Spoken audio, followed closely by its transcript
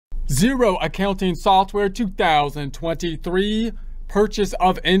Xero Accounting Software 2023. Purchase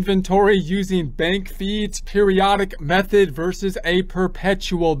of inventory using bank feeds, periodic method versus a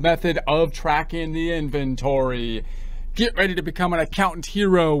perpetual method of tracking the inventory. Get ready to become an accountant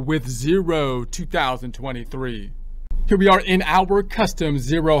hero with Xero 2023. Here we are in our custom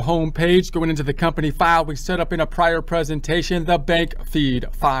Xero homepage. Going into the company file we set up in a prior presentation, the bank feed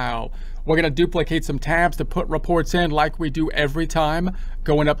file. We're going to duplicate some tabs to put reports in like we do every time.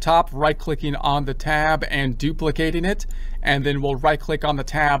 Going up top, right-clicking on the tab and duplicating it. And then we'll right-click on the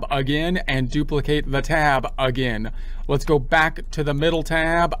tab again and duplicate the tab again. Let's go back to the middle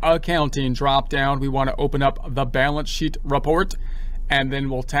tab, Accounting drop-down. We want to open up the balance sheet report. And then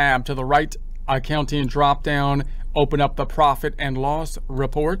we'll tab to the right, Accounting drop-down, open up the profit and loss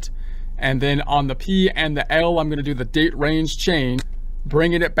report. And then on the P and the L, I'm going to do the date range change,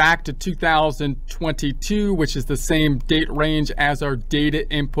 bringing it back to 2022, which is the same date range as our data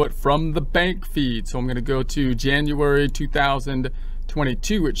input from the bank feed. So I'm going to go to January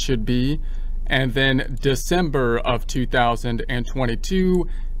 2022, it should be, and then December of 2022,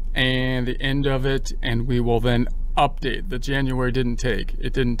 and the end of it, and we will then update. The January didn't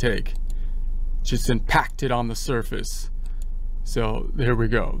take, just impacted on the surface. So there we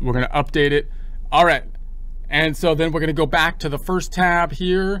go. We're going to update it. All right. And so then we're going to go back to the first tab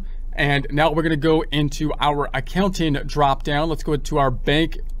here. And now we're going to go into our accounting drop down. Let's go to our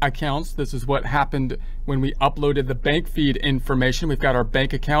bank accounts. This is what happened when we uploaded the bank feed information. We've got our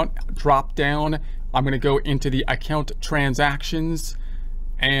bank account drop down. I'm going to go into the account transactions.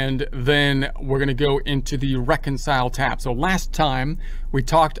 And then we're going to go into the reconcile tab. So last time we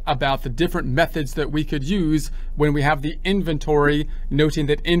talked about the different methods that we could use when we have the inventory, noting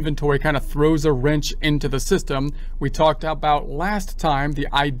that inventory kind of throws a wrench into the system. We talked about last time the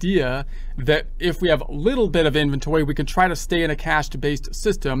idea that if we have a little bit of inventory, we can try to stay in a cash-based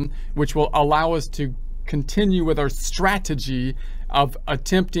system, which will allow us to continue with our strategy of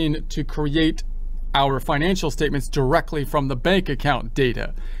attempting to create our financial statements directly from the bank account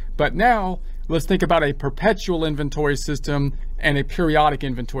data. But now let's think about a perpetual inventory system and a periodic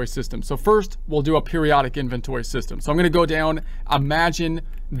inventory system. So first we'll do a periodic inventory system. So I'm going to go down, imagine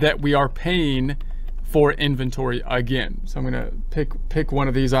that we are paying for inventory again. So I'm going to pick one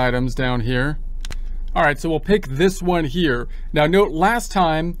of these items down here. All right, so we'll pick this one here. Now note, last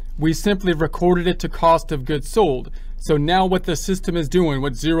time we simply recorded it to cost of goods sold. So now what the system is doing,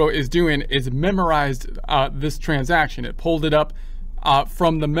 what Xero is doing, is memorized this transaction. It pulled it up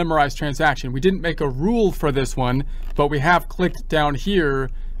from the memorized transaction. We didn't make a rule for this one, but we have clicked down here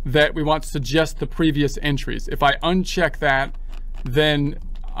that we want to suggest the previous entries. If I uncheck that, then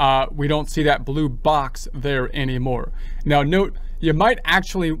we don't see that blue box there anymore. Now note, you might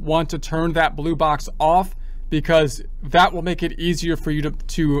actually want to turn that blue box off, because that will make it easier for you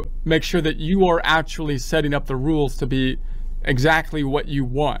to make sure that you are actually setting up the rules to be exactly what you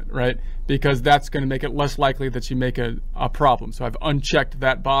want, right? Because that's going to make it less likely that you make a problem. So I've unchecked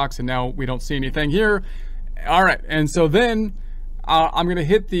that box and now we don't see anything here. All right, and so then I'm going to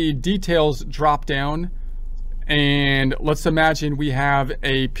hit the details drop down, and let's imagine we have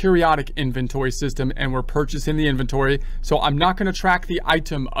a periodic inventory system and we're purchasing the inventory. So I'm not going to track the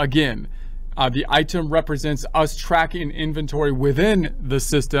item again. The item represents us tracking inventory within the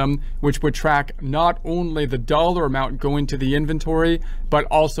system, which would track not only the dollar amount going to the inventory, but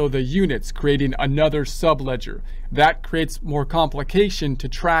also the units, creating another subledger. That creates more complication to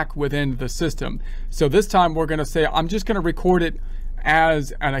track within the system. So this time we're going to say, I'm just going to record it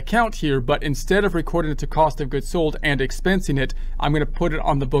as an account here, but instead of recording it to cost of goods sold and expensing it, I'm going to put it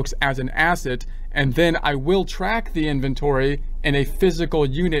on the books as an asset, and then I will track the inventory in a physical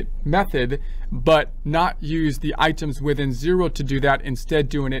unit method, but not use the items within Xero to do that, instead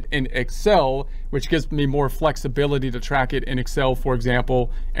doing it in Excel, which gives me more flexibility to track it in Excel, for example,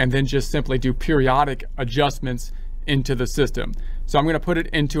 and then just simply do periodic adjustments into the system. So I'm going to put it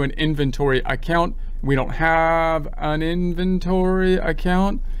into an inventory account. We don't have an inventory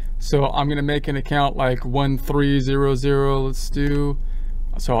account, so I'm going to make an account like 1300. Let's do,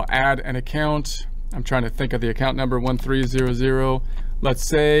 so I'll add an account. I'm trying to think of the account number, 1300. Let's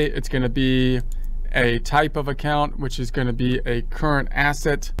say it's going to be a type of account, which is going to be a current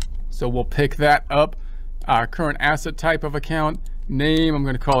asset. So we'll pick that up. Current asset type of account. Name, I'm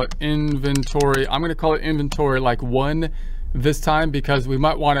going to call it inventory. I'm going to call it inventory like 1 this time, because we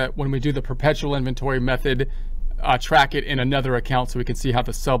might want to, when we do the perpetual inventory method, track it in another account so we can see how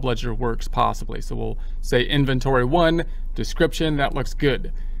the subledger works possibly. So we'll say inventory 1, description, that looks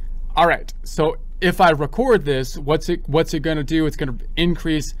good. All right, so if I record this, what's it going to do? It's going to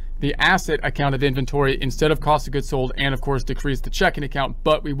increase the asset account of inventory instead of cost of goods sold, and of course decrease the checking account,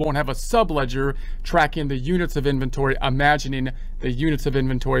 but we won't have a subledger tracking the units of inventory, imagining the units of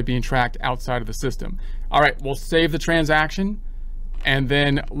inventory being tracked outside of the system. All right, we'll save the transaction, and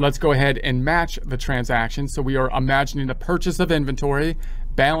then let's go ahead and match the transaction. So we are imagining the purchase of inventory,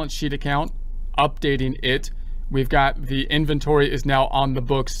 balance sheet account, updating it. We've got the inventory is now on the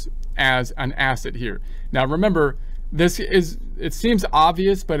books as an asset here. Now remember, it seems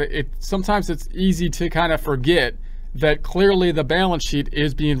obvious, but sometimes it's easy to kind of forget that clearly the balance sheet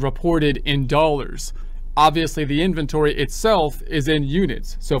is being reported in dollars. Obviously the inventory itself is in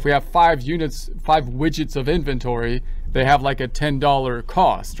units. So if we have 5 widgets of inventory, they have like a $10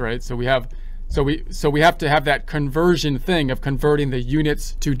 cost, right? So we have to have that conversion thing of converting the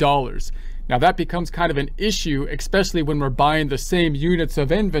units to dollars. Now that becomes kind of an issue, especially when we're buying the same units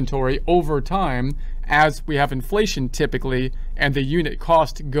of inventory over time as we have inflation typically, and the unit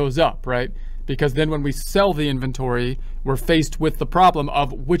cost goes up, right? Because then when we sell the inventory, we're faced with the problem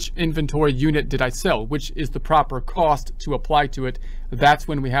of which inventory unit did I sell? Which is the proper cost to apply to it? That's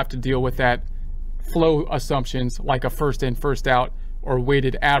when we have to deal with that flow assumptions like a first in, first out, or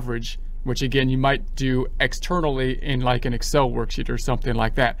weighted average, which again, you might do externally in like an Excel worksheet or something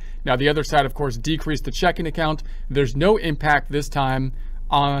like that. Now the other side, of course, decrease the checking account. There's no impact this time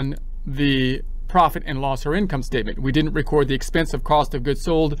on the profit and loss or income statement. We didn't record the expense of cost of goods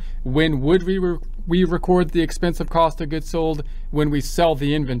sold. When would we record the expense of cost of goods sold? When we sell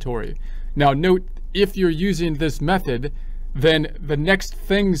the inventory. Now note, if you're using this method, then the next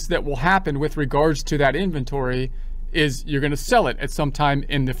things that will happen with regards to that inventory is you're going to sell it at some time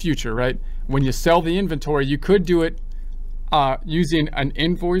in the future, right? When you sell the inventory, you could do it using an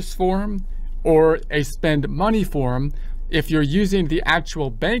invoice form or a spend money form. If you're using the actual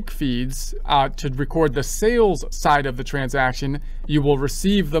bank feeds to record the sales side of the transaction, you will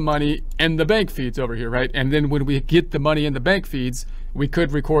receive the money in the bank feeds over here, right? And then when we get the money in the bank feeds, we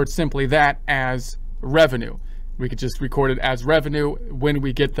could record simply that as revenue. We could just record it as revenue when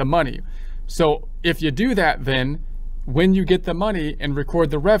we get the money. So if you do that, then when you get the money and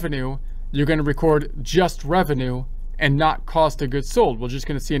record the revenue, you're going to record just revenue and not cost of goods sold. We're just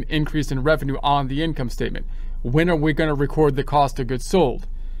going to see an increase in revenue on the income statement. When are we going to record the cost of goods sold?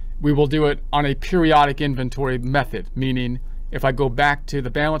 We will do it on a periodic inventory method, meaning if I go back to the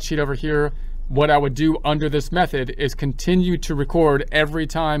balance sheet over here, what I would do under this method is continue to record every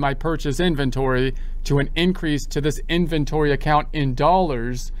time I purchase inventory to an increase to this inventory account in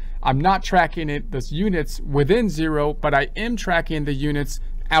dollars. I'm not tracking this units within zero, but I am tracking the units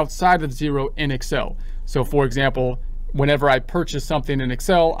outside of zero in Excel. So for example, whenever I purchase something in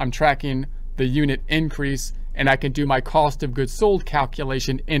Excel, I'm tracking the unit increase, and I can do my cost of goods sold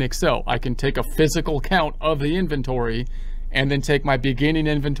calculation in Excel. I can take a physical count of the inventory and then take my beginning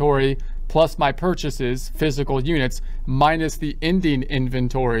inventory plus my purchases, physical units, minus the ending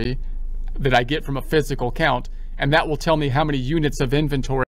inventory that I get from a physical count. And that will tell me how many units of inventory